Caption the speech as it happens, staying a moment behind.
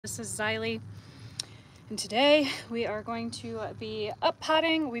This is Xylee, and today we are going to be up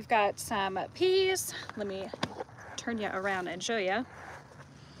potting. We've got some peas. Let me turn you around and show you.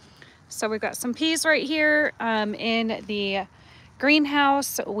 So we've got some peas right here in the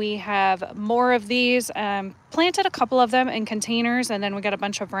greenhouse. We have more of these. Planted a couple of them in containers, and then we got a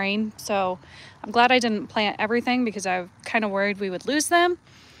bunch of rain. So I'm glad I didn't plant everything because I was kind of worried we would lose them.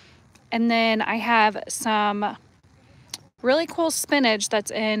 And then I have some really cool spinach that's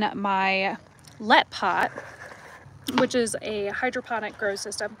in my let pot, which is a hydroponic grow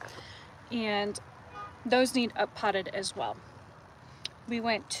system, and those need up potted as well. We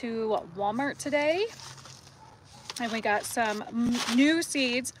went to Walmart today and we got some new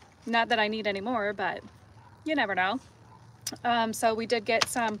seeds. Not that I need any more, but you never know. So we did get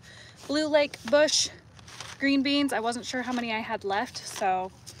some Blue Lake Bush green beans. I wasn't sure how many I had left,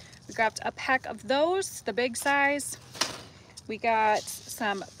 so we grabbed a pack of those, the big size. We got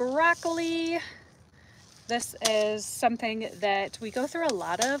some broccoli. This is something that we go through a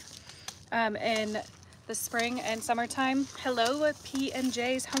lot of in the spring and summertime. Hello,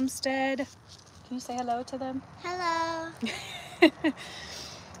 P&J's Homestead. Can you say hello to them? Hello.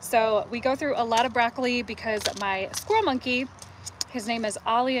 So we go through a lot of broccoli because my squirrel monkey, his name is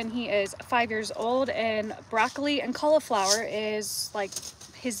Ollie, and he is 5 years old, and broccoli and cauliflower is like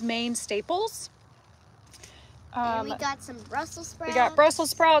his main staples. And we got some Brussels sprouts. We got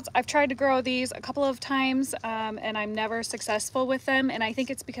Brussels sprouts. I've tried to grow these a couple of times and I'm never successful with them. And I think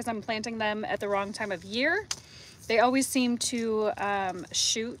it's because I'm planting them at the wrong time of year. They always seem to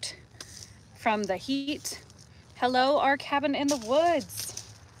shoot from the heat. Hello, our cabin in the woods.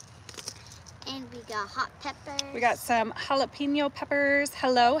 And we got hot peppers. We got some jalapeno peppers.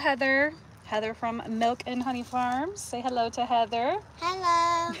 Hello, Heather. Heather from Milk and Honey Farms. Say hello to Heather.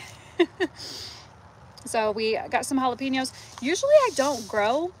 Hello. So we got some jalapenos. Usually I don't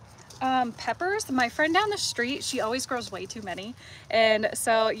grow peppers. My friend down the street, she always grows way too many. And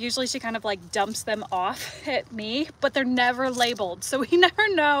so usually she kind of like dumps them off at me, but they're never labeled. So we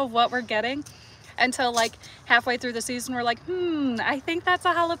never know what we're getting until like halfway through the season. We're like, I think that's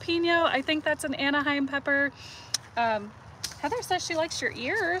a jalapeno. I think that's an Anaheim pepper. Heather says she likes your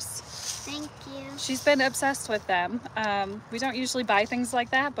ears. Thank you. She's been obsessed with them. We don't usually buy things like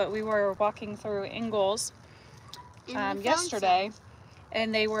that, but we were walking through Ingles yesterday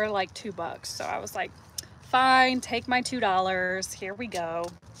and they were like $2. So I was like, fine, take my $2. Here we go.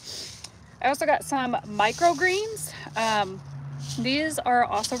 I also got some microgreens. These are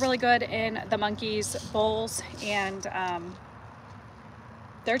also really good in the monkeys' bowls, and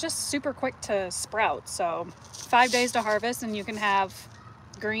they're just super quick to sprout. So 5 days to harvest and you can have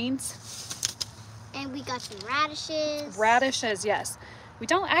greens. And we got some radishes. Radishes, yes. We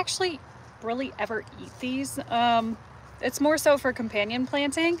don't actually really ever eat these. It's more so for companion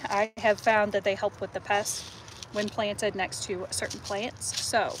planting. I have found that they help with the pests when planted next to certain plants.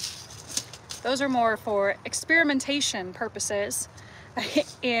 So those are more for experimentation purposes.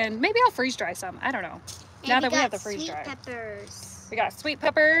 And maybe I'll freeze dry some. I don't know. And now that we have the freeze dry. Peppers. We got sweet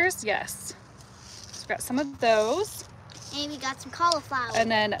peppers, yes. So we got some of those. And we got some cauliflower.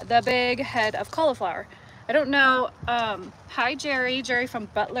 And then the big head of cauliflower. I don't know. Hi, Jerry. Jerry from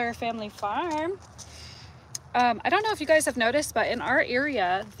Butler Family Farm. I don't know if you guys have noticed, but in our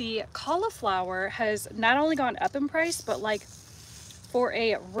area, the cauliflower has not only gone up in price, but like for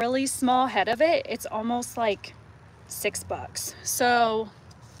a really small head of it, it's almost like $6. So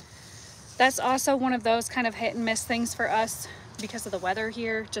that's also one of those kind of hit and miss things for us because of the weather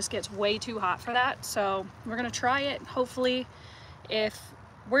here. Just gets way too hot for that. So we're gonna try it. Hopefully, if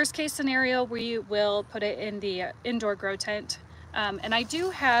worst case scenario, we will put it in the indoor grow tent. And I do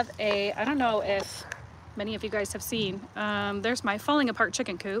have I don't know if many of you guys have seen, there's my falling apart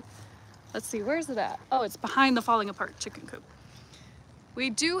chicken coop. Let's see, where's it at? Oh, it's behind the falling apart chicken coop. We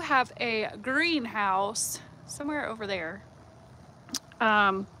do have a greenhouse somewhere over there.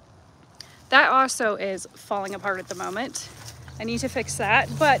 That also is falling apart at the moment. I need to fix that,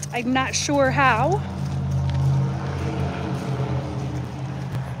 but I'm not sure how.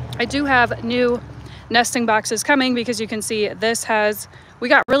 I do have new nesting boxes coming because you can see we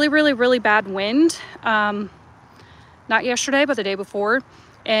got really bad wind. Not yesterday, but the day before.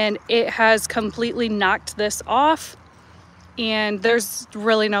 And it has completely knocked this off. And there's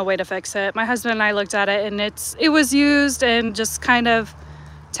really no way to fix it. My husband and I looked at it, and it was used and just kind of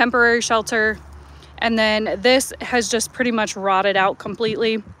temporary shelter. And then this has just pretty much rotted out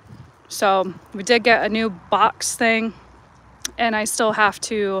completely. So we did get a new box thing, and I still have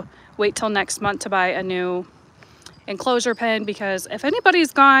to wait till next month to buy a new enclosure pen, because if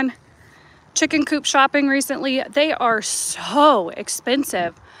anybody's gone chicken coop shopping recently. They are so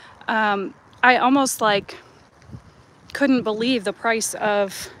expensive. I almost like couldn't believe the price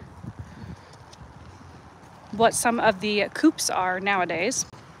of what some of the coops are nowadays.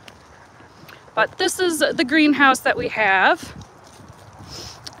 But this is the greenhouse that we have.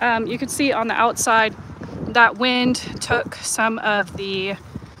 You can see on the outside that wind took some of the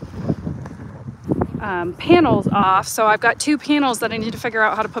panels off. So I've got 2 panels that I need to figure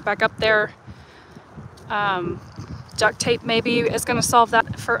out how to put back up there. Duct tape maybe is going to solve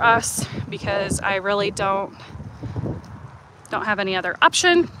that for us because I really don't have any other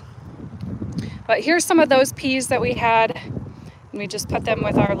option. But here's some of those peas that we had. And we just put them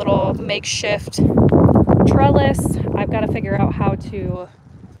with our little makeshift trellis. I've got to figure out how to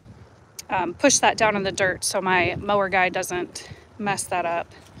push that down in the dirt so my mower guy doesn't mess that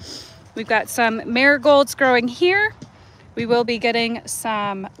up. We've got some marigolds growing here. We will be getting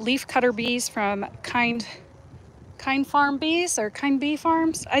some leaf cutter bees from Kind Farm Bees, or Kind Bee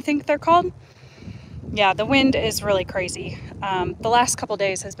Farms, I think they're called. Yeah, the wind is really crazy. The last couple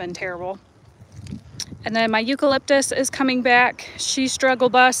days has been terrible. And then my eucalyptus is coming back. She struggle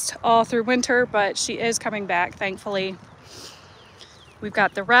bust all through winter, but she is coming back, thankfully. We've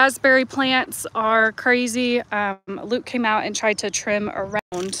got the raspberry plants are crazy. Luke came out and tried to trim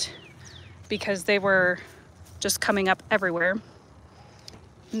around because they were just coming up everywhere.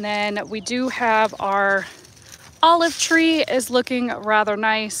 And then we do have our olive tree is looking rather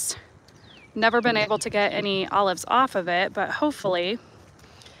nice. Never been able to get any olives off of it, but hopefully.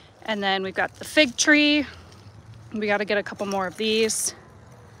 And then we've got the fig tree. We got to get a couple more of these.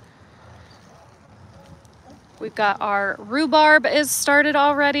 We've got our rhubarb is started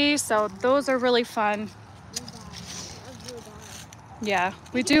already, so those are really fun. Yeah,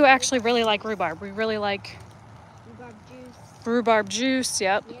 we do actually really like rhubarb. We really like rhubarb juice,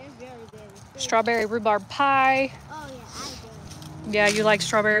 yep. Yeah, it's really good. Strawberry rhubarb pie. Oh yeah, I do. Yeah, you like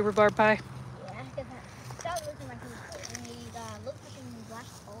strawberry rhubarb pie? Yeah, because that looks like and we look like in black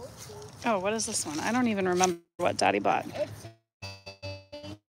hole too. Oh, what is this one? I don't even remember what Daddy bought. It's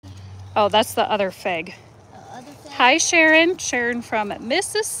Oh, that's the other fig. the other thing. Hi, Sharon. Sharon from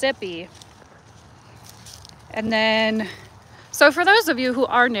Mississippi. And then, so for those of you who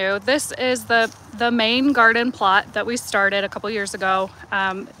are new, this is the main garden plot that we started a couple years ago.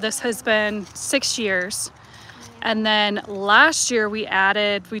 This has been 6 years. And then last year we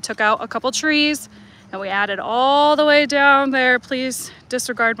took out a couple trees and we added all the way down there. Please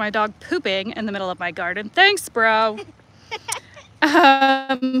disregard my dog pooping in the middle of my garden. Thanks, bro.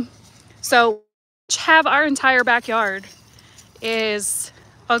 So have our entire backyard is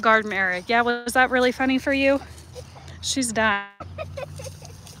a garden area. Yeah, was that really funny for you? She's done.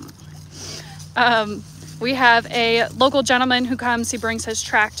 We have a local gentleman who comes, he brings his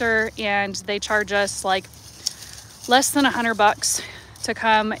tractor and they charge us like less than $100 to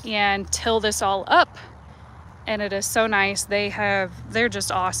come and till this all up. And it is so nice. They're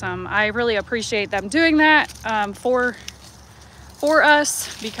just awesome. I really appreciate them doing that for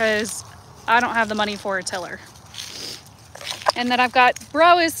us because I don't have the money for a tiller. And then I've got,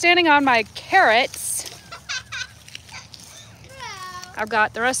 bro is standing on my carrots. I've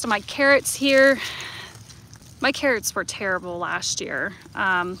got the rest of my carrots here. My carrots were terrible last year.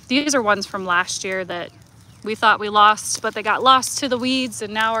 These are ones from last year that we thought we lost, but they got lost to the weeds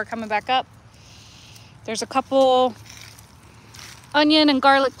and now are coming back up. There's a couple onion and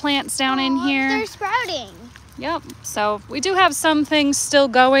garlic plants down in here. They're sprouting. Yep, so we do have some things still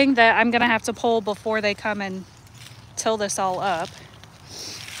going that I'm gonna have to pull before they come and till this all up.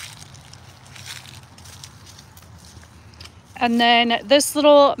 And then this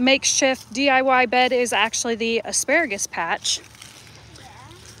little makeshift DIY bed is actually the asparagus patch. Yeah.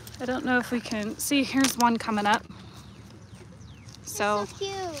 I don't know if we can see, here's one coming up. So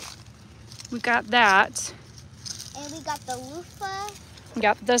cute. we got that. And we got the loofah.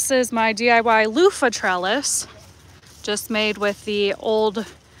 Yep, this is my DIY loofah trellis, just made with the old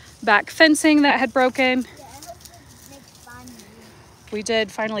back fencing that had broken. Yeah, I hope it makes fun. We did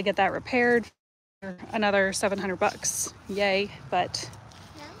finally get that repaired for another $700. Yay, but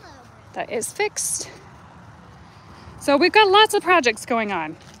that is fixed. So we've got lots of projects going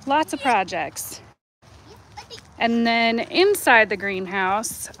on, lots of projects. And then inside the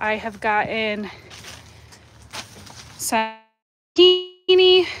greenhouse, I have gotten some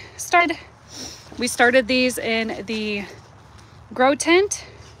zucchini started. We started these in the grow tent.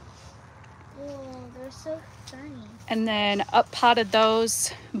 Oh, they're so funny. And then up potted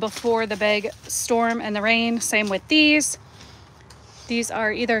those before the big storm and the rain. Same with these. These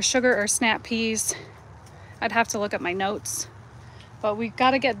are either sugar or snap peas. I'd have to look at my notes. But we've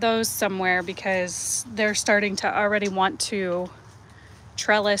got to get those somewhere because they're starting to already want to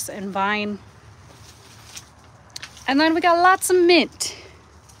trellis and vine. And then we got lots of mint.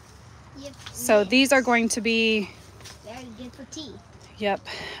 Yep. So mint. these are going to be Very good for tea. Yep,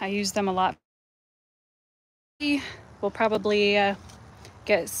 I use them a lot. We'll probably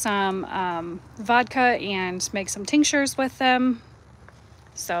get some vodka and make some tinctures with them.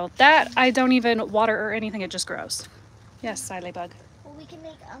 So that I don't even water or anything, it just grows. Yes, Silebug. Well, we can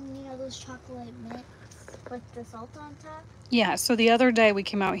make you know, those chocolate mints with the salt on top. Yeah, so the other day we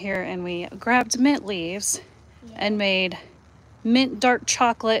came out here and we grabbed mint leaves and made mint dark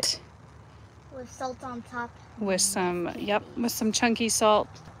chocolate with salt on top. With some, yep, with some chunky salt.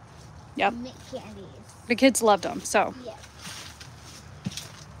 Yep. Mint candies. The kids loved them, so. Yeah.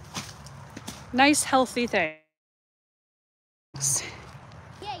 Nice, healthy things.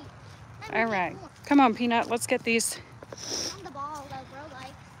 Yay. All right. Come on, Peanut, let's get these. On the ball that Bro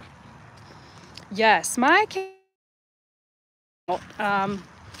likes. Yes, my kids.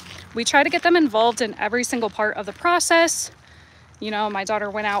 We try to get them involved in every single part of the process. You know, my daughter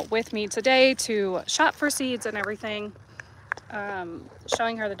went out with me today to shop for seeds and everything,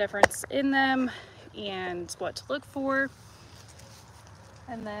 showing her the difference in them and what to look for.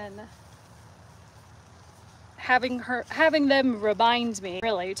 And then having them remind me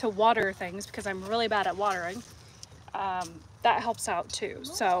really to water things because I'm really bad at watering. That helps out too.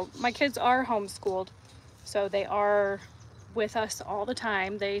 So my kids are homeschooled, so they are with us all the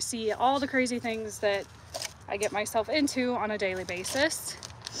time. They see all the crazy things that I get myself into on a daily basis.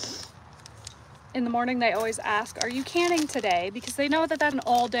 In the morning, they always ask, "Are you canning today?" Because they know that that's an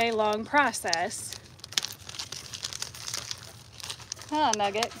all day long process. Huh,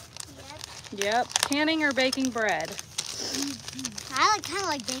 Nugget? Yep. Yep, canning or baking bread. I kind of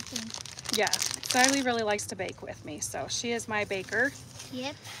like baking. Yeah, Siley really likes to bake with me, so she is my baker.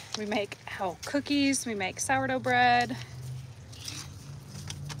 Yep. We make cookies, we make sourdough bread.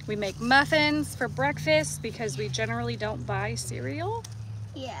 We make muffins for breakfast because we generally don't buy cereal.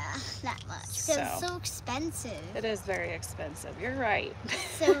 Yeah, that much. So it's so expensive. It is very expensive, you're right.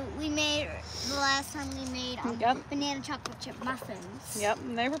 So we made, the last time we made Yep. banana chocolate chip muffins. Yep,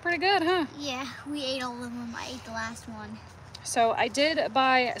 and they were pretty good, huh? Yeah, we ate all of them. I ate the last one. So I did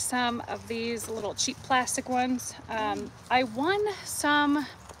buy some of these little cheap plastic ones. I won some,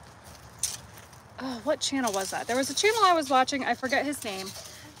 oh, what channel was that? There was a channel I was watching, I forget his name.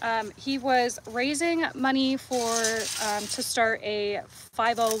 He was raising money for to start a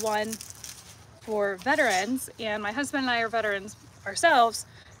 501 for veterans, and my husband and I are veterans ourselves,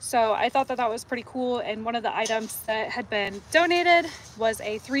 so I thought that that was pretty cool. And one of the items that had been donated was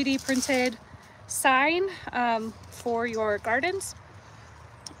a 3D printed sign for your gardens,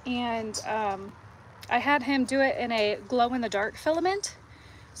 and I had him do it in a glow-in-the-dark filament.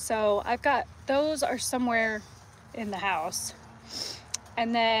 So I've got those are somewhere in the house.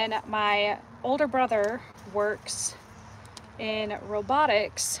 And then my older brother works in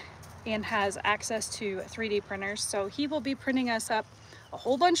robotics and has access to 3D printers, so he will be printing us up a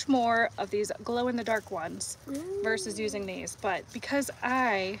whole bunch more of these glow-in-the-dark ones versus using these. But because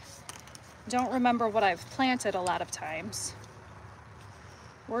I don't remember what I've planted a lot of times,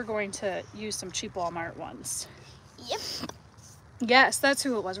 we're going to use some cheap Walmart ones. Yep. Yes, that's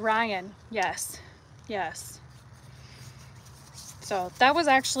who it was, Ryan. Yes, yes. So that was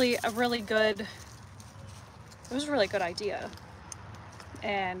actually a really good, it was a really good idea.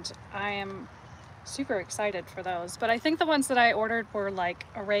 And I am super excited for those. But I think the ones that I ordered were like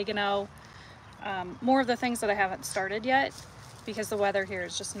oregano, more of the things that I haven't started yet because the weather here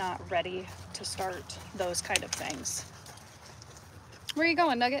is just not ready to start those kind of things. Where are you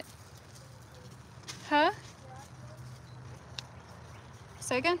going, Nugget? Huh?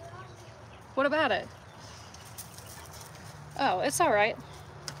 Say again? What about it? Oh, it's all right.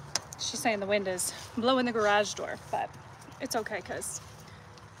 She's saying the wind is blowing the garage door, but it's okay because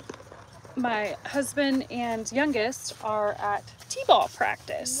my husband and youngest are at t-ball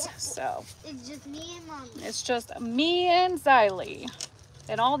practice. Yep. So it's just me and Mommy. It's just me and Xylee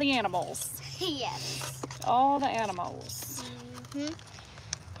and all the animals. Yes. All the animals. Mm-hmm.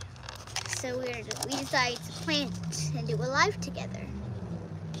 So we decided to plant and do a live together.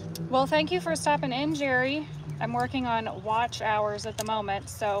 Well, thank you for stopping in, Jerry. I'm working on watch hours at the moment,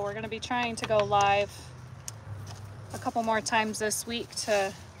 so we're going to be trying to go live a couple more times this week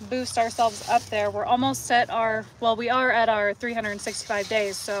to boost ourselves up there. We're almost at our, well, we are at our 365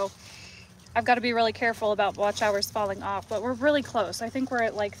 days, so I've got to be really careful about watch hours falling off, but we're really close. I think we're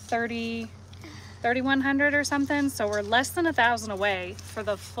at like 3,100 or something, so we're less than 1,000 away for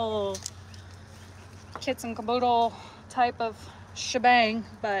the full kits and caboodle type of shebang,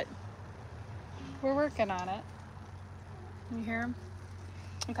 but we're working on it. You hear him?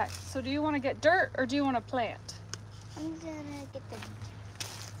 Okay, so do you want to get dirt or do you want to plant? I'm gonna get the.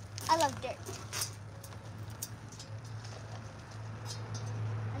 I love dirt.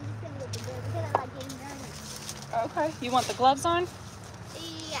 I'm just gonna get the dirt because I like getting dirty. Okay, you want the gloves on?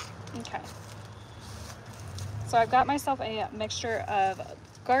 Yeah. Okay. So I've got myself a mixture of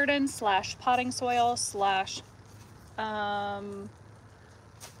garden / potting soil /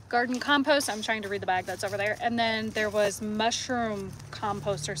 garden compost. I'm trying to read the bag that's over there. And then there was mushroom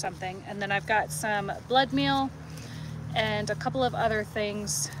compost or something. And then I've got some blood meal and a couple of other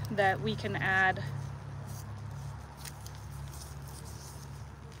things that we can add.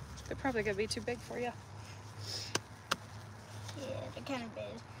 They're probably gonna be too big for you. Yeah, they're kind of big.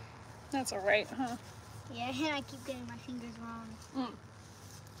 That's all right, huh? Yeah, and I keep getting my fingers wrong.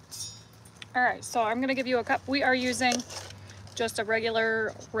 All right, so I'm gonna give you a cup. We are using just a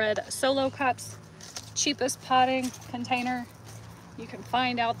regular red Solo cups, cheapest potting container you can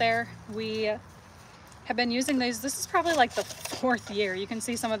find out there. We have been using these. This is probably like the 4th year. You can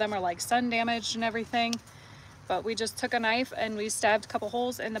see some of them are like sun damaged and everything, but we just took a knife and we stabbed a couple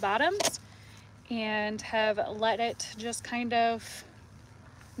holes in the bottoms and have let it just kind of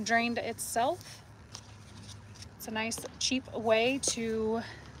drain itself. It's a nice cheap way to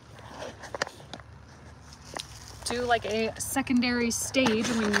do like a secondary stage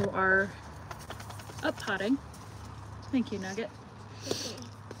when you are up potting. Thank you, Nugget. Okay.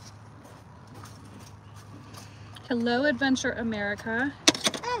 Hello, Adventure America.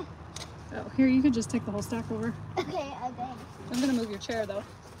 Ah, Oh, here, you could just take the whole stack over. okay, okay. I'm gonna move your chair though.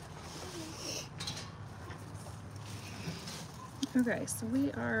 Okay, so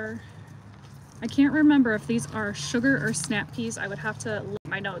we are, I can't remember if these are sugar or snap peas. I would have to look at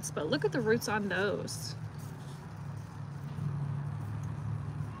my notes, but look at the roots on those.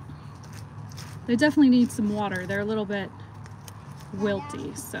 They definitely need some water. They're a little bit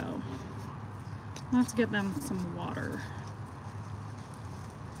wilty, so I'll have to get them some water.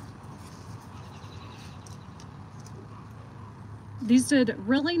 These did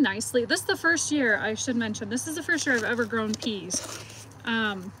really nicely. This is the first year, I should mention, this is the first year I've ever grown peas.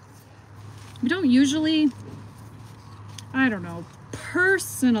 We don't usually, I don't know,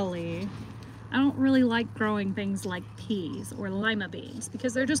 personally, I don't really like growing things like peas or lima beans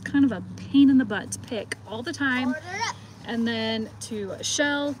because they're just kind of a pain in the butt to pick all the time Order up. and then to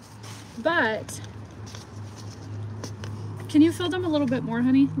shell. But can you fill them a little bit more,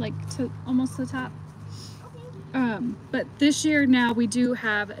 honey? Like to almost the top? But this year now we do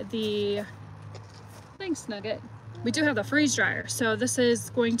have the, thanks Nugget, we do have the freeze dryer. So this is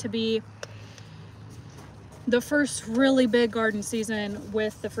going to be the first really big garden season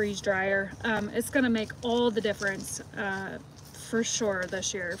with the freeze dryer. It's gonna make all the difference for sure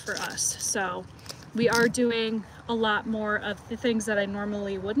this year for us. So we are doing a lot more of the things that I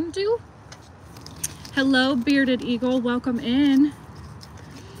normally wouldn't do. Hello, Bearded Eagle, welcome in.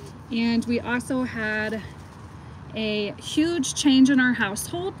 And we also had a huge change in our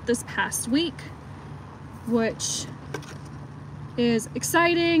household this past week, which is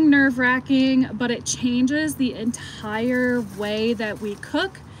exciting, nerve-wracking, but it changes the entire way that we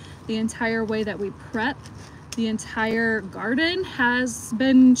cook, the entire way that we prep. The entire garden has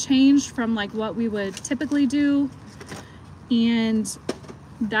been changed from like what we would typically do. And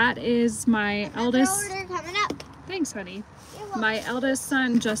that is my eldest. Order coming up. Thanks, honey. You're welcome. My eldest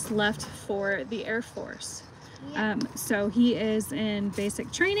son just left for the Air Force. Yeah. So he is in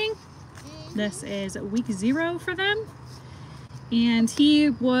basic training. This is week 0 for them. And he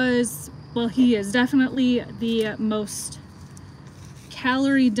was, well, he is definitely the most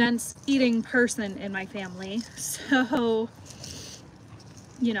calorie dense eating person in my family. So,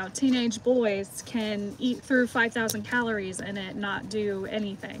 you know, teenage boys can eat through 5,000 calories and it not do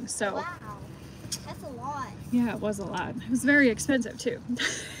anything. So, Wow, that's a lot. yeah, it was a lot. It was very expensive too.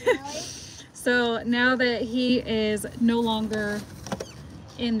 Really? So now that he is no longer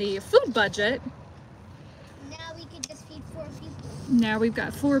in the food budget, Now we could just feed 4 people. now we've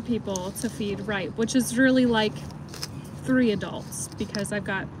got 4 people to feed, right, which is really like 3 adults because I've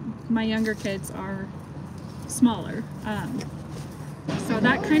got, my younger kids are smaller. So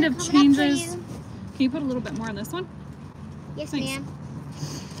that kind of Coming up for changes. you. Can you put a little bit more on this one? Yes, Thanks. ma'am.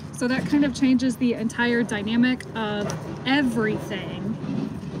 So that kind of changes the entire dynamic of everything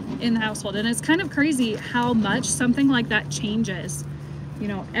in the household. And it's kind of crazy how much something like that changes, you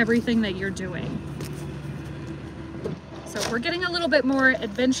know, everything that you're doing. So we're getting a little bit more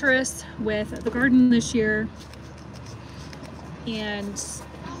adventurous with the garden this year. And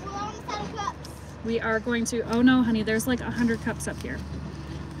We're almost out of cups. we are going to, oh no honey, there's like 100 cups up here,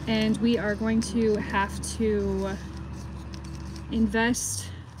 and we are going to have to invest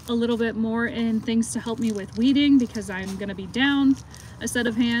a little bit more in things to help me with weeding, because I'm gonna be down a set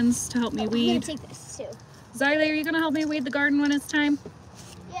of hands to help me weed. I'm gonna take this too. Xylee, are you gonna help me weed the garden when it's time?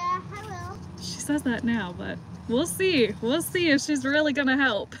 Yeah, I will. She says that now, but we'll see. We'll see if she's really gonna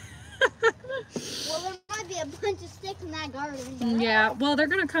help. Well, there might be a bunch of sticks in that garden. But Yeah, well, they're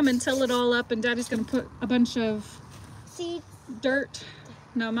gonna come and till it all up, and Daddy's gonna put a bunch of seeds. dirt.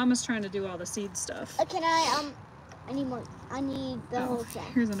 No, Mama's trying to do all the seed stuff. Can I need more. I need the whole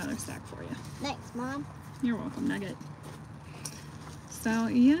stack. Here's another stack for you. Thanks, Mom. You're welcome, Nugget. So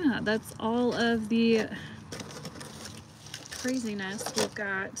yeah, that's all of the craziness we've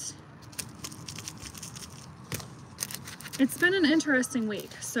got. It's been an interesting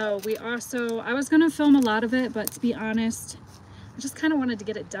week. So I was gonna film a lot of it, but to be honest, I just kind of wanted to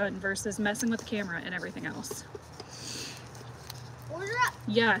get it done versus messing with the camera and everything else. Order up.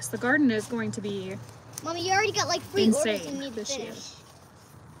 Yes, the garden is going to be Mommy, you already got like 3 orders insane and need to this year. finish.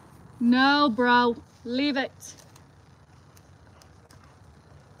 No, bro, leave it.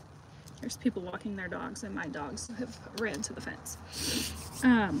 There's people walking their dogs, and my dogs have ran to the fence.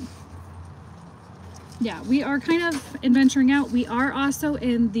 Yeah, we are kind of adventuring out. We are also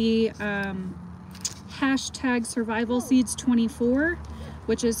in the hashtag Survival Seeds 24,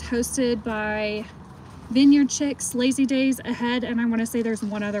 which is hosted by Vineyard Chicks, Lazy Days Ahead, and I want to say there's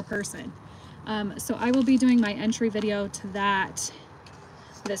one other person. So I will be doing my entry video to that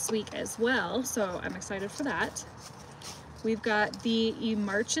this week as well, so I'm excited for that. We've got the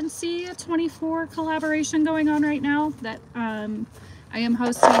Emergency 24 collaboration going on right now that I am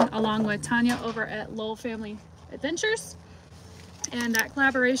hosting along with Tanya over at Lowell Family Adventures, and that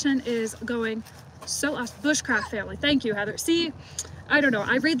collaboration is going so awesome. Bushcraft Family, thank you, Heather. See, I don't know,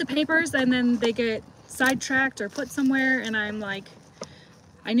 I read the papers and then they get sidetracked or put somewhere, and I'm like,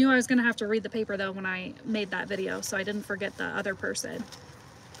 I knew I was gonna have to read the paper though when I made that video, so I didn't forget the other person.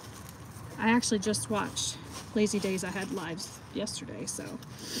 I actually just watched Lazy Days Ahead lives yesterday, so.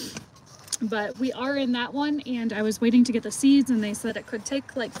 But we are in that one, and I was waiting to get the seeds, and they said it could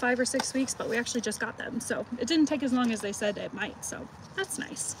take like 5 or 6 weeks, but we actually just got them. So it didn't take as long as they said it might, so that's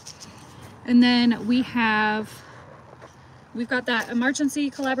nice. And then we've got that emergency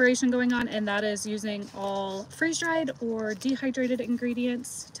collaboration going on, and that is using all freeze-dried or dehydrated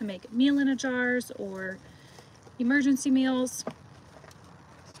ingredients to make meal in a jars or emergency meals.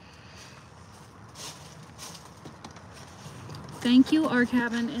 Thank you, Our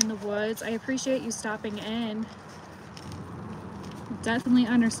Cabin in the Woods. I appreciate you stopping in. Definitely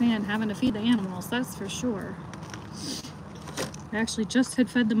understand having to feed the animals, that's for sure. I actually just had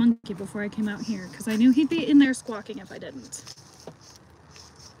fed the monkey before I came out here because I knew he'd be in there squawking if I didn't.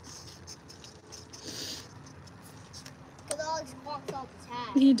 The dog squawks all the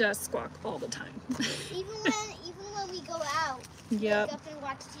time. He does squawk all the time. even when we go out, Yep. wake up and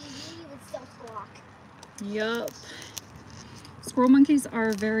watch TV, he would still squawk. Yup. Squirrel monkeys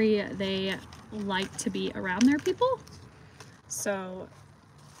are they like to be around their people. So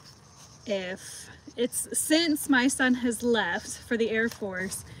since my son has left for the Air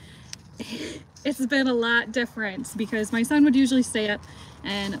Force, it's been a lot different because my son would usually stay up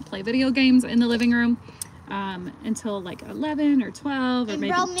and play video games in the living room until like 11 or 12 or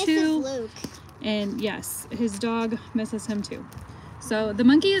maybe 2. Luke. And yes, his dog misses him too. So the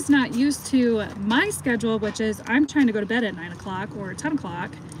monkey is not used to my schedule, which is I'm trying to go to bed at 9 o'clock or 10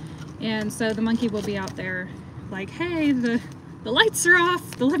 o'clock. And so the monkey will be out there like, hey, the lights are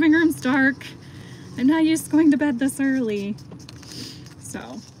off, the living room's dark. I'm not used to going to bed this early.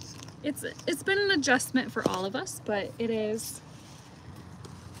 So it's been an adjustment for all of us, but it is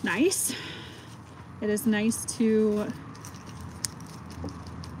nice. It is nice to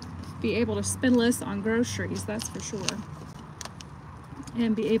be able to spend less on groceries, that's for sure.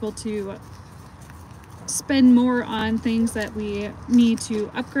 And be able to spend more on things that we need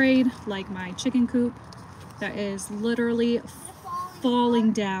to upgrade, like my chicken coop that is literally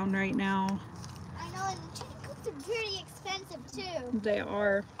falling down right now. I know, and the chicken coops are pretty expensive too. They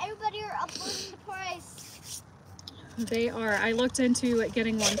are. Everybody are uploading the price. They are. I looked into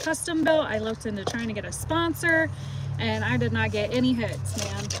getting one custom built. I looked into trying to get a sponsor, and I did not get any hits,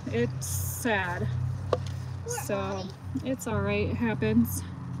 man. It's sad. So it's all right, it happens.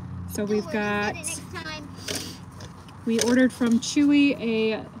 So we ordered from Chewy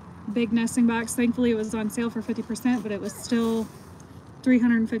a big nesting box. Thankfully it was on sale for 50%, but it was still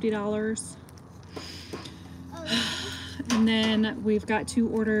 $350. And then we've got to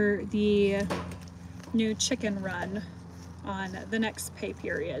order the new chicken run on the next pay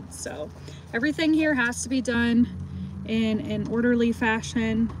period. So everything here has to be done in an orderly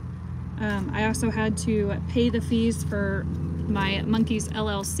fashion. I also had to pay the fees for my Monkeys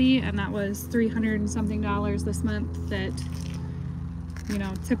LLC, and that was $300 and something this month that, you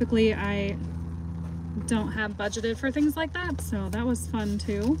know, typically I don't have budgeted for things like that, so that was fun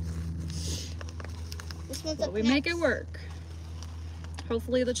too. But we make it work.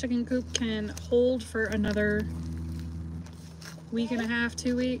 Hopefully the chicken coop can hold for another week and a half,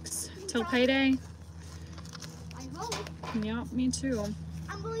 2 weeks till payday. I hope. Yeah, me too.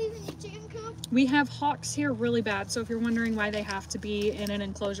 I'm believing you, chicken coop. We have hawks here really bad, so if you're wondering why they have to be in an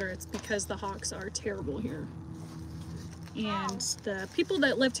enclosure, it's because the hawks are terrible here. And the people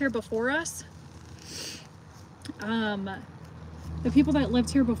that lived here before us,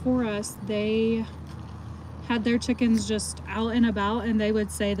 they had their chickens just out and about, and they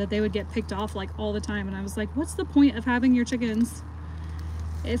would say that they would get picked off like all the time. And I was like, what's the point of having your chickens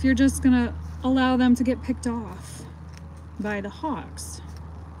if you're just gonna allow them to get picked off by the hawks?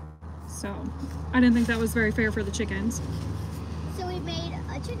 So I didn't think that was very fair for the chickens. So we made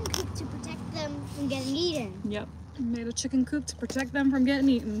a chicken coop to protect them from getting eaten. Yep, made a chicken coop to protect them from getting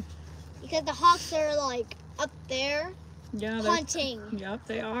eaten. Because the hawks are like up there, yeah, hunting. Yep,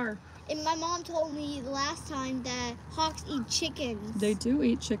 they are. And my mom told me the last time that hawks eat chickens. They do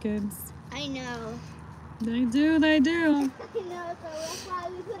eat chickens. I know. They do, they do. I know, so that's why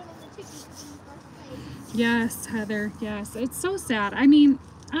we put them in the chicken coop in the first place. Yes, Heather, yes. It's so sad. I mean,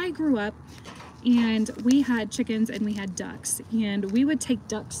 I grew up and we had chickens and we had ducks, and we would take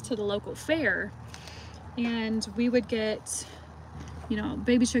ducks to the local fair, and we would get, you know,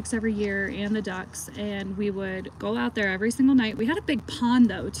 baby chicks every year and the ducks, and we would go out there every single night. We had a big pond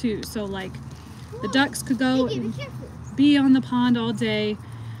though too, so like the ducks could go and be on the pond all day,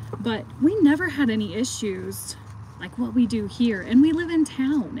 but we never had any issues like what we do here, and we live in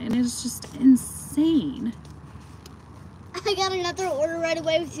town, and it's just insane. I got another order right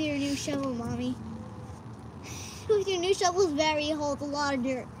away with your new shovel, Mommy. With your new shovel, it holds a lot of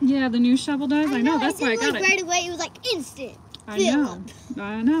dirt. Yeah, the new shovel does. I know, that's why I got it. Right away, it was like instant. I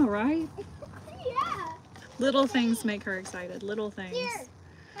know, right? Yeah. Little things make her excited. Little things. Here,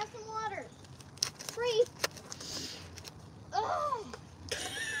 have some water. Free. Oh.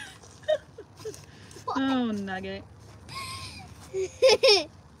 Oh, Nugget.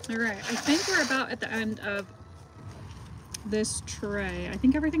 All right, I think we're about at the end of this tray. I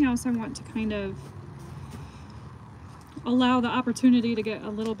think everything else I want to kind of allow the opportunity to get a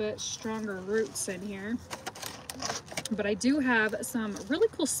little bit stronger roots in here. But I do have some really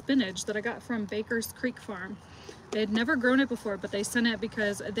cool spinach that I got from Baker's Creek Farm. They had never grown it before, but they sent it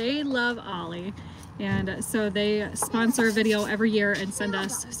because they love Ollie. And so they sponsor a video every year and send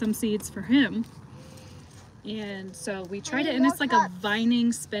us some seeds for him. And so we tried it, and it's like a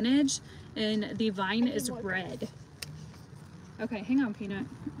vining spinach, and the vine is red. Okay, hang on, Peanut.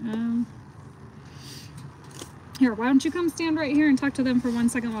 Here, why don't you come stand right here and talk to them for 1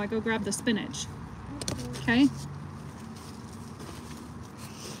 second while I go grab the spinach. Okay?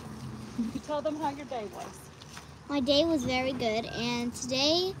 You tell them how your day was. My day was very good, and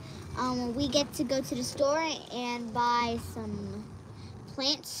today we get to go to the store and buy some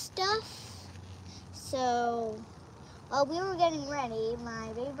plant stuff. So while we were getting ready,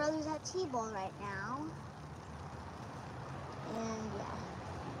 my baby brother's at T-ball right now. And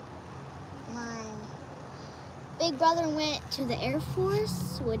yeah, my big brother went to the Air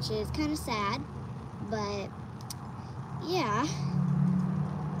Force, which is kind of sad, but yeah.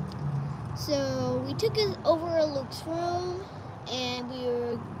 So we took it over to Luke's room, and we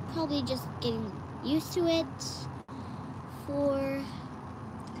were probably just getting used to it for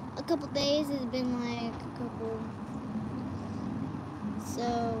a couple days. It's been like a couple,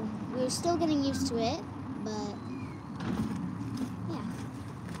 so we're still getting used to it, but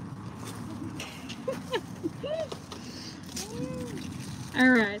All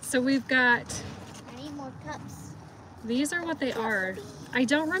right, so we've got, I need more cups. These are what they are. I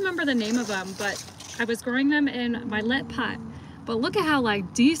don't remember the name of them, but I was growing them in my lit pot. But look at how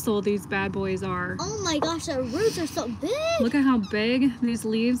like diesel these bad boys are. Oh my gosh, the roots are so big. Look at how big these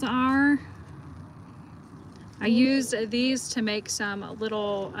leaves are. I used these to make some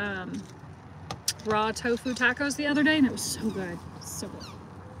little raw tofu tacos the other day, and it was so good. So good.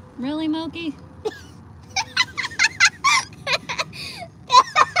 Really, Milky?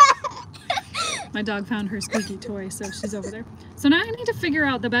 My dog found her squeaky toy, so she's over there. So now I need to figure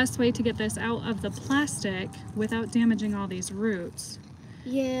out the best way to get this out of the plastic without damaging all these roots.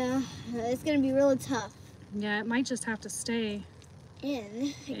 Yeah, it's gonna be really tough. Yeah, it might just have to stay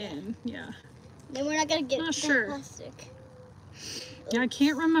In. in. Yeah. Then we're not gonna get Not that sure. plastic. Yeah, I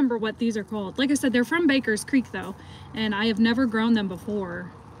can't remember what these are called. Like I said, they're from Baker's Creek though, and I have never grown them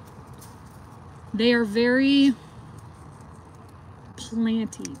before. They are very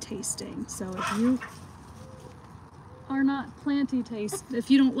planty tasting. So if you are not planty taste, if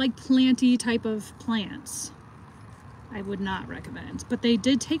you don't like planty type of plants, I would not recommend. But they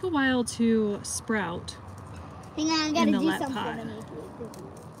did take a while to sprout. Hang on, I gotta the do let something pot. to make it.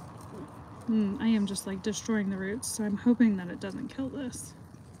 I am just like destroying the roots, so I'm hoping that it doesn't kill this.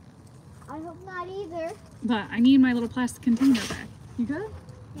 I hope not either. But I need my little plastic container back. You good?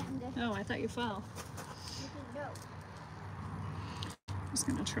 Yeah, I'm good. Oh, I thought you fell. No. I'm just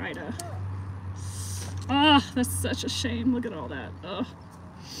gonna try to. Ah, that's such a shame. Look at all that. Oh,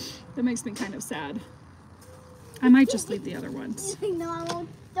 that makes me kind of sad. I might just leave the other ones. No, I won't.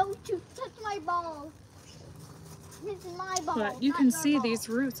 Don't you touch my ball. This is my ball. But you not can your see ball. these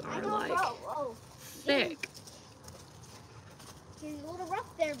roots I are know, like bro. Oh, thick. you're a little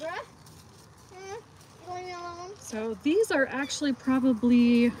rough there, bruh. You leave me alone. So these are actually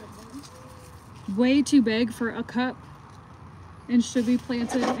probably way too big for a cup and should be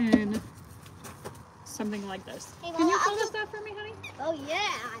planted in something like this. Hey, Can you Mama, pull this out for me, honey? Oh yeah.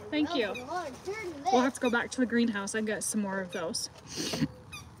 I Thank will. you. Lord, turn this. We'll have to go back to the greenhouse and get some more of those.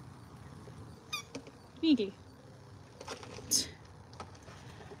 Miggy.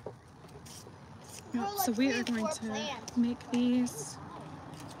 Yep, so we are going to make these.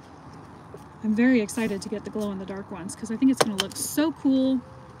 I'm very excited to get the glow in the dark ones because I think it's going to look so cool.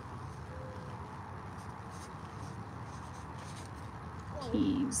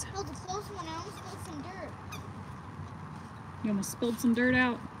 Keys. Oh, the close one. I almost spilled some dirt. You almost spilled some dirt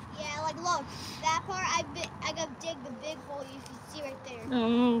out. Yeah, like look, that part I gotta dig the big hole you can see right there.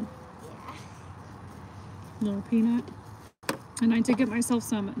 Oh, Yeah. little peanut. And I did get myself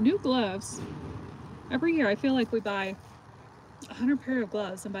some new gloves. Every year I feel like we buy 100 pair of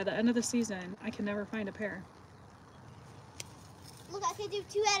gloves and by the end of the season I can never find a pair. Look, I can do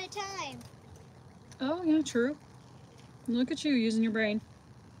 2 at a time. Oh yeah, true. Look at you using your brain.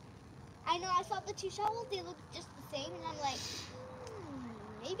 I know, I saw the 2 shovels, they look just the same, and I'm like,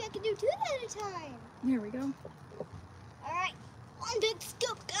 maybe I can do 2 at a time. There we go. Alright, 1 big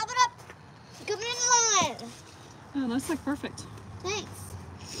scoop, coming up. Coming in line. Oh, that's like perfect. Thanks.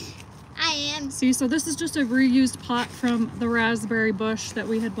 I am. See, so this is just a reused pot from the raspberry bush that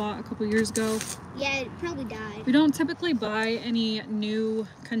we had bought a couple years ago. Yeah, it probably died. We don't typically buy any new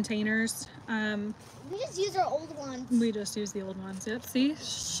containers. We just use our old ones. We just use the old ones. Yep, see?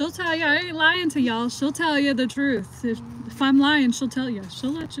 She'll tell you. I ain't lying to y'all. She'll tell you the truth. If I'm lying, she'll tell you.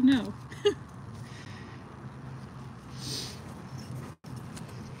 She'll let you know.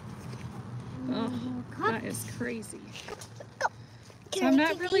 Oh, that is crazy. So I'm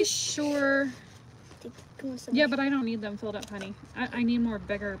not really sure. Yeah, but I don't need them filled up, honey. I need more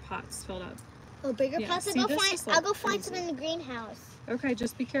bigger pots filled up. Oh, bigger Yeah, pots? see, I'll this is, like, go find some crazy. in the greenhouse. Okay,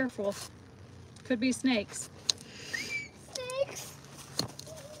 just be careful. Could be snakes. Snakes.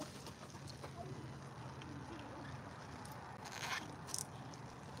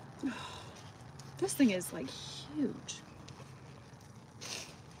 This thing is like huge.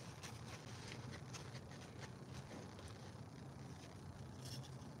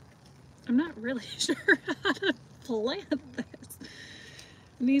 I'm not really sure how to plant this.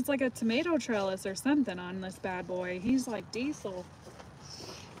 It needs like a tomato trellis or something on this bad boy. He's like diesel.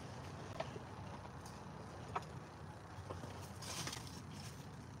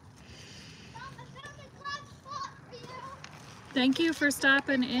 Thank you for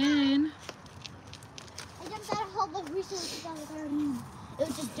stopping in. I dumped out all the resources on the garden. It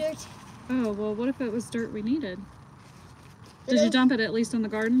was just dirt. Oh, well, what if it was dirt we needed? Did you dump it at least on the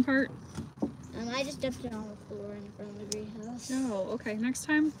garden part? I just dumped it on the floor in front of the greenhouse. Oh, okay. Next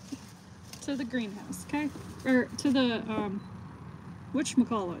time to the greenhouse, okay? Or to the,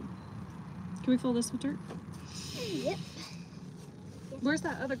 whatchamacallit. Can we fill this with dirt? Yep. Where's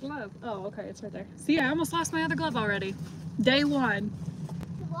that other glove? Oh, okay, it's right there. See, I almost lost my other glove already. Day 1.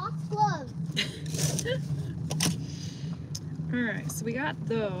 The lost glove. Alright, so we got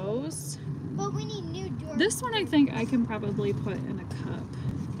those. But we need new doors. This one I think I can probably put in a cup.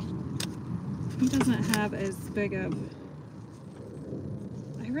 He doesn't have as big of...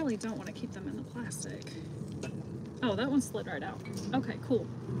 I really don't want to keep them in the plastic. Oh, that one slid right out. Okay, cool.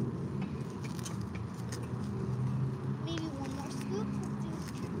 Maybe one more scoop.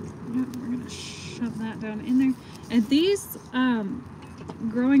 Yep, we're gonna shove that down in there. And these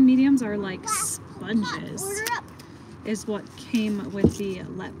growing mediums are like sponges, Order up. is what came with the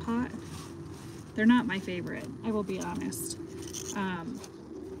let pot. They're not my favorite, I will be honest.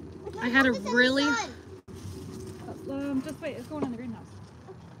 I had a really... Just wait, it's going in the greenhouse.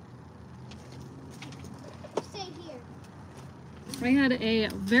 Stay here. I had a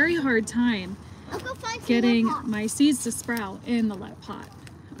very hard time I'll go find some getting more pots. my seeds to sprout in the lead pot.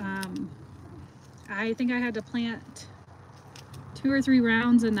 I think I had to plant 2 or 3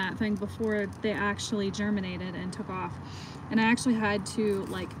 rounds in that thing before they actually germinated and took off. And I actually had to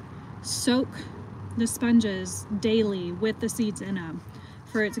like soak the sponges daily with the seeds in them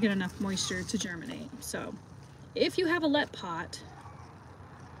for it to get enough moisture to germinate. So if you have a lead pot,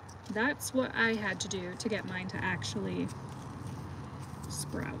 that's what I had to do to get mine to actually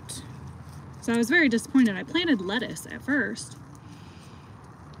sprout. So I was very disappointed. I planted lettuce at first.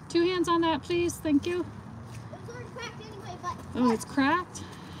 2 hands on that, please. Thank you. It was already cracked anyway, but Oh, it's cracked?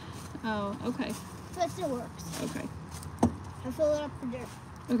 Oh, okay. but it still works. Okay. I fill it up with dirt.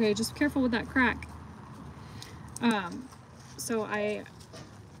 Okay, just be careful with that crack. So I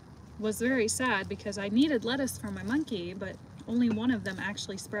was very sad because I needed lettuce for my monkey, but only one of them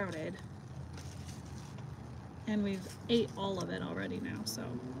actually sprouted. And we've ate all of it already now, so.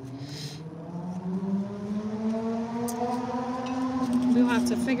 We'll have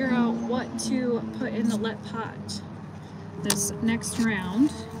to figure out what to put in the lead pot this next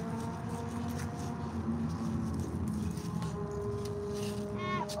round.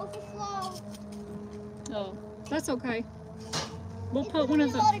 Overflow. Oh, that's okay. We'll It's put one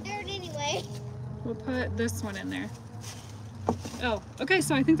of a lot the, of dirt anyway. we'll put this one in there. Oh, okay,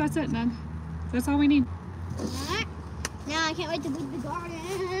 so I think that's it, Ned. That's all we need. Alright. Now I can't wait to weed the garden.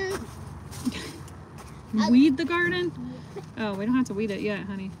 Weed the garden? Oh, we don't have to weed it yet,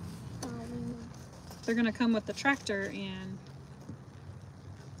 honey. They're gonna come with the tractor and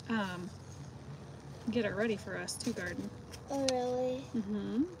get it ready for us to garden. Oh really?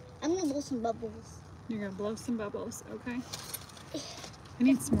 Mm-hmm. I'm gonna blow some bubbles. You're gonna blow some bubbles, okay? I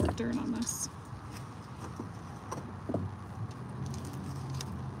need some more dirt on this.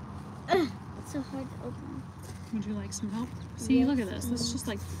 It's so hard to open. Would you like some help? See, Yes. look at this. This is just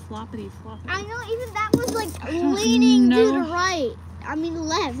like floppity floppity. I know, even that was like don't leaning to know. the right. I mean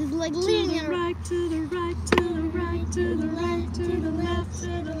left. It's like To leaning the right, to the right, to the right, to the right, to the left, to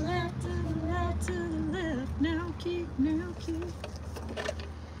the left, to the right, to the left. Now keep, now keep.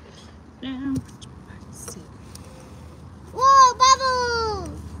 Now, let's see. Whoa,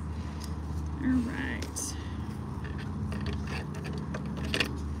 bubbles! All right.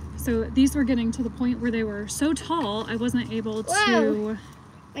 So these were getting to the point where they were so tall, I wasn't able to Whoa.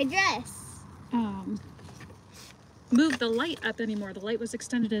 My dress. move the light up anymore. The light was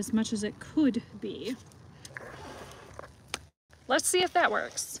extended as much as it could be. Let's see if that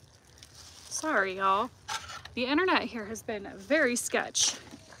works. Sorry, y'all. The internet here has been very sketch,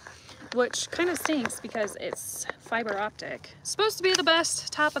 which kind of stinks because it's fiber optic. It's supposed to be the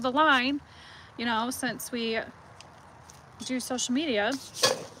best, top of the line, you know, since we do social media,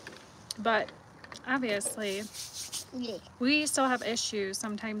 but obviously Yeah. we still have issues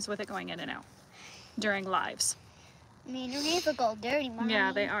sometimes with it going in and out during lives. I mean, your hands look all dirty, Mom.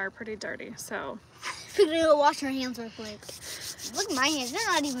 Yeah, they are pretty dirty, so. We're gonna go wash our hands real quick. Look at my hands, they're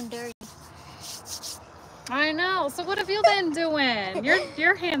not even dirty. I know, so what have you been doing?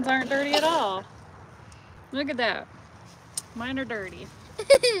 Your hands aren't dirty at all. Look at that. Mine are dirty.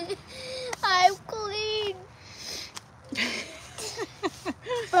 I'm clean.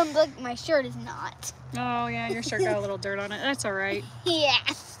 But look, my shirt is not. Oh yeah, your shirt got a little dirt on it. That's all right. Yeah.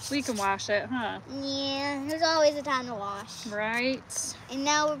 We can wash it, huh? Yeah, there's always a time to wash. Right? And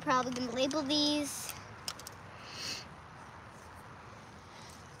now we're probably gonna label these.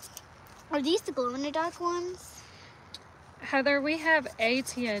 Are these the glow-in-the-dark ones? Heather, we have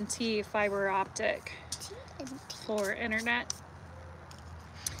AT&T fiber optic for internet.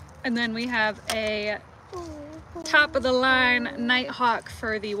 And then we have a top of the line Nighthawk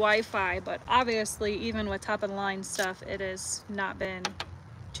for the Wi-Fi, but obviously even with top of the line stuff, it has not been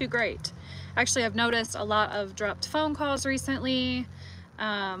too great. Actually, I've noticed a lot of dropped phone calls recently.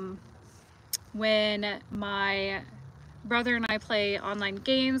 When my brother and I play online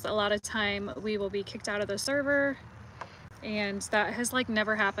games, a lot of time we will be kicked out of the server, and that has like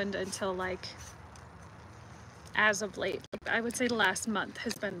never happened until like as of late. I would say the last month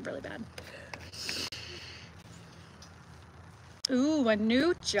has been really bad. Ooh, a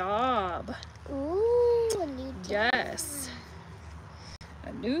new job. Ooh, a new job. Yes.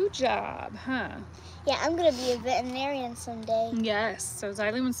 A new job, huh? Yeah, I'm gonna be a veterinarian someday Yes. So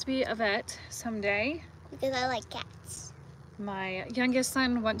Xylee wants to be a vet someday. because I like cats. My youngest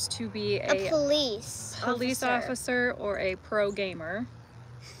son wants to be A a police officer or a pro gamer.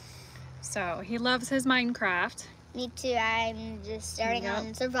 So he loves his Minecraft. Me too. I'm just starting Yep.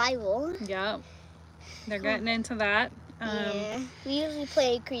 on survival. Yep. They're getting into that. Yeah, we usually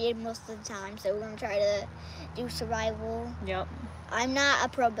play creative most of the time, so we're gonna try to do survival. Yep. I'm not a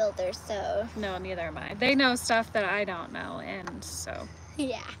pro builder, so No, neither am I. They know stuff that I don't know, and so.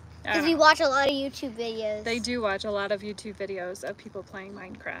 yeah. I Because don't we know. watch a lot of YouTube videos. They do watch a lot of YouTube videos of people playing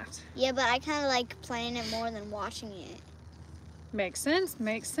Minecraft. Yeah, but I kind of like playing it more than watching it. Makes sense,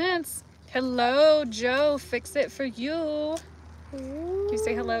 makes sense. Hello, Joe, fix it for you. Can you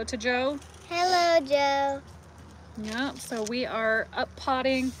say hello to Joe? Hello, Joe. Yep, so we are up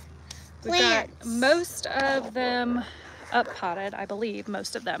potting. We've got Plants. most of them up potted, I believe,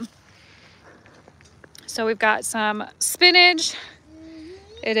 most of them. So we've got some spinach.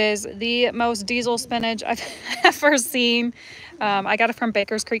 It is the most diesel spinach I've ever seen. I got it from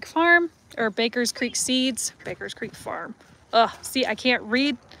Baker's Creek Farm, or Baker's Creek Seeds, Baker's Creek Farm. Ugh, see, I can't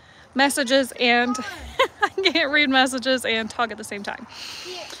read messages and I can't read messages and talk at the same time.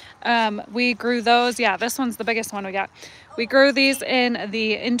 We grew those. Yeah, this one's the biggest one we got. We grew these in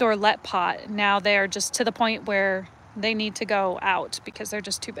the indoor let pot. Now they're just to the point where they need to go out because they're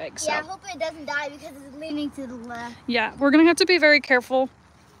just too big. So Yeah, I hope it doesn't die because it's leaning to the left. yeah, we're gonna have to be very careful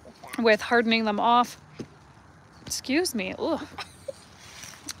with hardening them off. Excuse me. Ugh.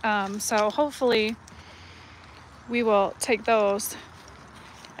 So hopefully we will take those.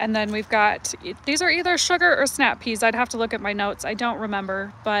 And then we've got, these are either sugar or snap peas. I'd have to look at my notes. I don't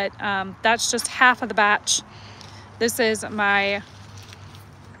remember, but that's just half of the batch. This is my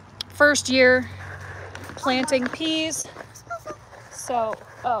first year planting peas. So,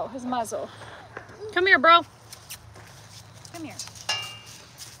 oh, his muzzle. Come here, bro. Come here.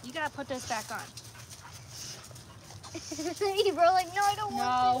 You gotta put this back on. You were like, no, I don't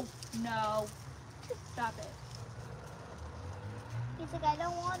want No. Stop it. to. He's like, I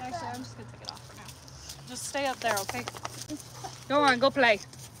don't want Actually, that. I'm just gonna take it off for now. Just stay up there, okay? Go on, go play.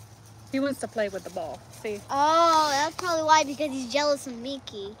 He wants to play with the ball. See? Oh, that's probably why, because he's jealous of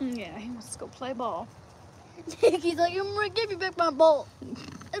Mickey. Yeah, he wants to go play ball. He's like, I'm gonna give you back my ball.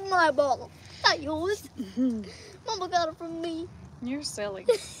 It's my ball, not yours. Mama got it from me. You're silly.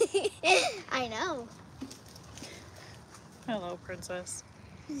 I know. Hello, princess.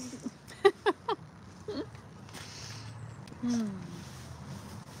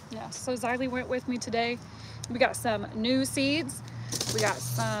 Yeah, so Xylee went with me today. We got some new seeds. We got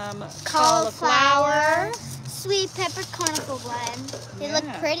some cauliflower. Sweet pepper cauliflower blend. They look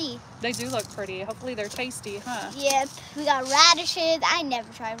Yeah. pretty. They do look pretty. Hopefully they're tasty, huh? Yep. We got radishes. I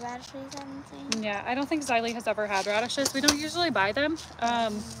never tried radishes, I don't think. Yeah, I don't think Xylee has ever had radishes. We don't usually buy them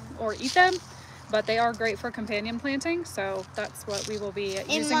or eat them, but they are great for companion planting, so that's what we will be And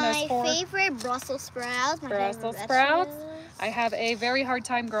using those my for. favorite Brussels sprouts. My Brussels favorite sprouts. vegetables. I have a very hard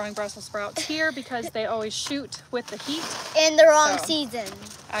time growing Brussels sprouts here because they always shoot with the heat. In the wrong So. season.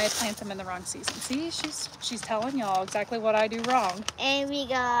 I plant them in the wrong season. See, she's telling y'all exactly what I do wrong. And we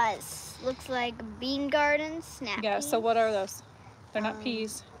got, looks like bean garden, snap Yeah, so peas. what are those? They're not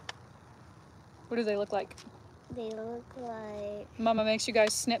peas. What do they look like? They look like Mama makes you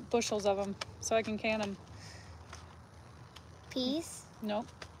guys snip bushels of them so I can can them. peas. Nope.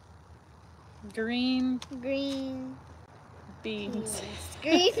 Green Green beans.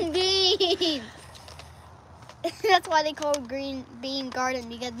 beans. Green beans. That's why they call it green bean garden,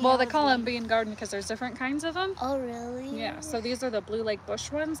 because Well, they call them bean garden because there's different kinds of them. Oh, really? Yeah, so these are the Blue Lake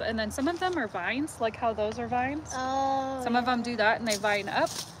Bush ones, and then some of them are vines, like how those are vines. Oh. Some of them do that and they vine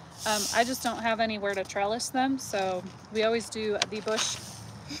up. I just don't have anywhere to trellis them, so we always do the bush.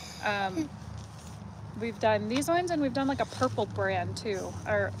 We've done these ones, and we've done like a purple brand too,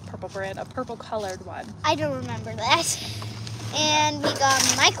 or a purple colored one. I don't remember that. And we got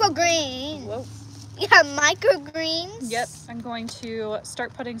microgreens. Whoa. We got microgreens. Yep, I'm going to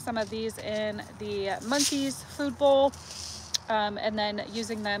start putting some of these in the Monkeys food bowl, and then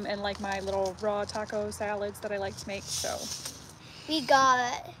using them in like my little raw taco salads that I like to make. So We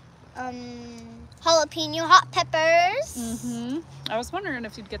got jalapeno hot peppers. I was wondering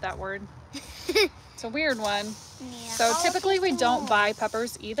if you'd get that word. It's a weird one. Yeah, So typically we don't jalapeno. buy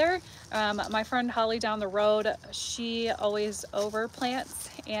peppers either. My friend Holly down the road, she always overplants,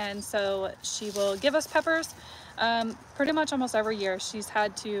 and so she will give us peppers pretty much almost every year. She's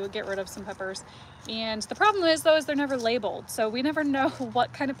had to get rid of some peppers, and the problem is though is they're never labeled, so we never know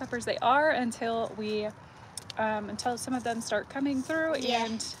what kind of peppers they are until we until some of them start coming through. Yeah.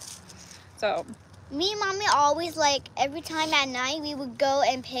 And so Me and Mommy always, like, every time at night, we would go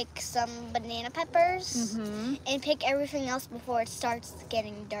and pick some banana peppers and pick everything else before it starts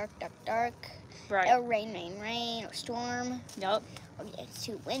getting dark. right. Or rain, or storm, Yep. or it's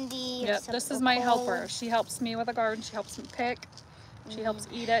too windy. Or Yep, something, this is or my cold. helper. She helps me with the garden. She helps me pick. She helps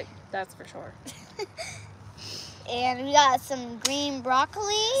eat it. That's for sure. And we got some green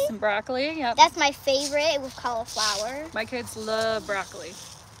broccoli. Some broccoli, yep. That's my favorite with cauliflower. My kids love broccoli.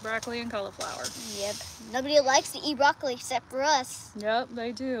 Broccoli and cauliflower. Yep. Nobody likes to eat broccoli except for us. Yep,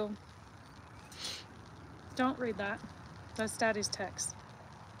 they do. Don't read that. That's Daddy's text.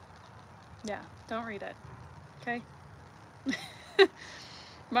 Yeah, don't read it. Okay?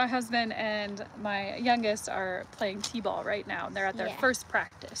 My husband and my youngest are playing t-ball right now. They're at their first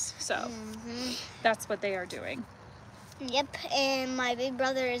practice. So that's what they are doing. Yep, and my big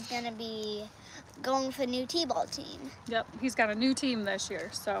brother is going to be going with a new t-ball team. Yep, he's got a new team this year.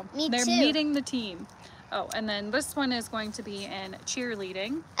 So they're too. meeting the team. Oh, and then this one is going to be in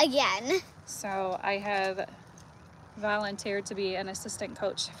cheerleading. Again. So I have volunteered to be an assistant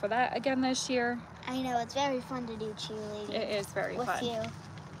coach for that again this year. I know, it's very fun to do cheerleading. It is very with fun. You.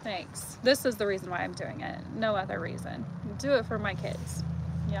 Thanks. This is the reason why I'm doing it. No other reason. Do it for my kids.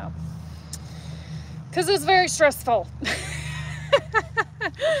 Yeah. Because it's very stressful.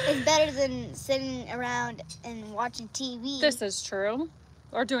 It's better than sitting around and watching TV. This is true.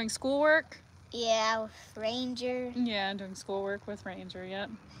 Or doing schoolwork. Yeah, with Ranger. Yeah, doing schoolwork with Ranger, yep.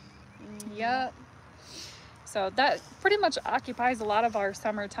 Yep. So that pretty much occupies a lot of our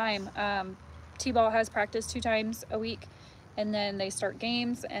summer time. T-ball has practice 2 times a week, and then they start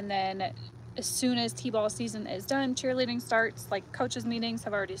games, and then as soon as T-ball season is done, cheerleading starts. Like coaches meetings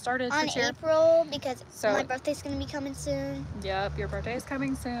have already started on for cheer. April, because my birthday's gonna be coming soon. Yep, your birthday is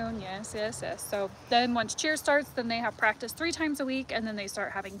coming soon. Yes. So then once cheer starts, then they have practice 3 times a week, and then they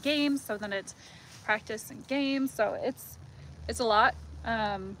start having games. So then it's practice and games. So it's a lot,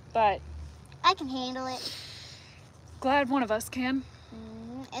 but I can handle it. Glad one of us can.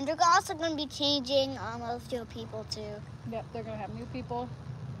 And they're also going to be changing a few people too. Yep, they're gonna have new people.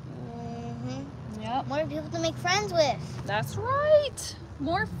 Mm-hmm. Yep. More people to make friends with. That's right.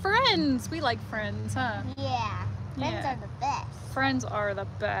 More friends. We like friends, huh? Yeah. Friends are the best. Friends are the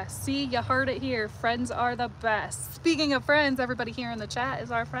best. See, you heard it here. Friends are the best. Speaking of friends, everybody here in the chat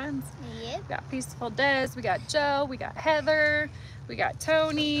is our friends. Yep. We got Peaceful Des, we got Joe, we got Heather, we got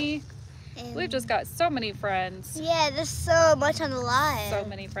Tony. And we've just got so many friends. Yeah, there's so much on the line. So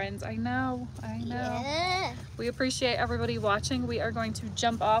many friends. I know. Yeah. We appreciate everybody watching. We are going to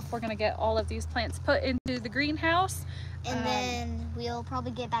jump off. We're going to get all of these plants put into the greenhouse. And then we'll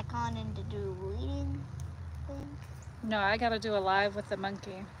probably get back on and to do weeding thing. No, I got to do a live with the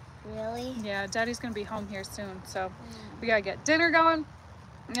monkey. Really? Yeah, Daddy's going to be home here soon. So we got to get dinner going.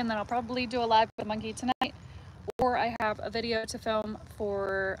 And then I'll probably do a live with the monkey tonight. Or I have a video to film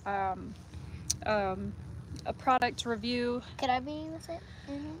for a product review. Could I be with it?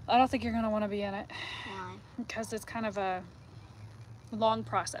 I don't think you're going to want to be in it. Why? Because it's kind of a long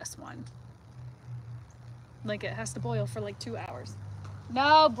process one. Like it has to boil for like 2 hours.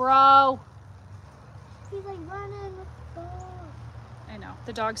 No, bro. He's like running with the dog. I know.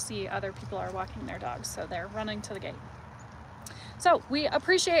 The dogs see other people are walking their dogs, so they're running to the gate. So we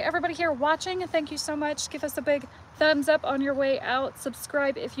appreciate everybody here watching. Thank you so much. Give us a big thumbs up on your way out.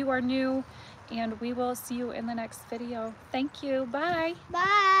 Subscribe if you are new. And we will see you in the next video. Thank you. Bye.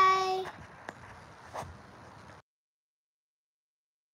 Bye.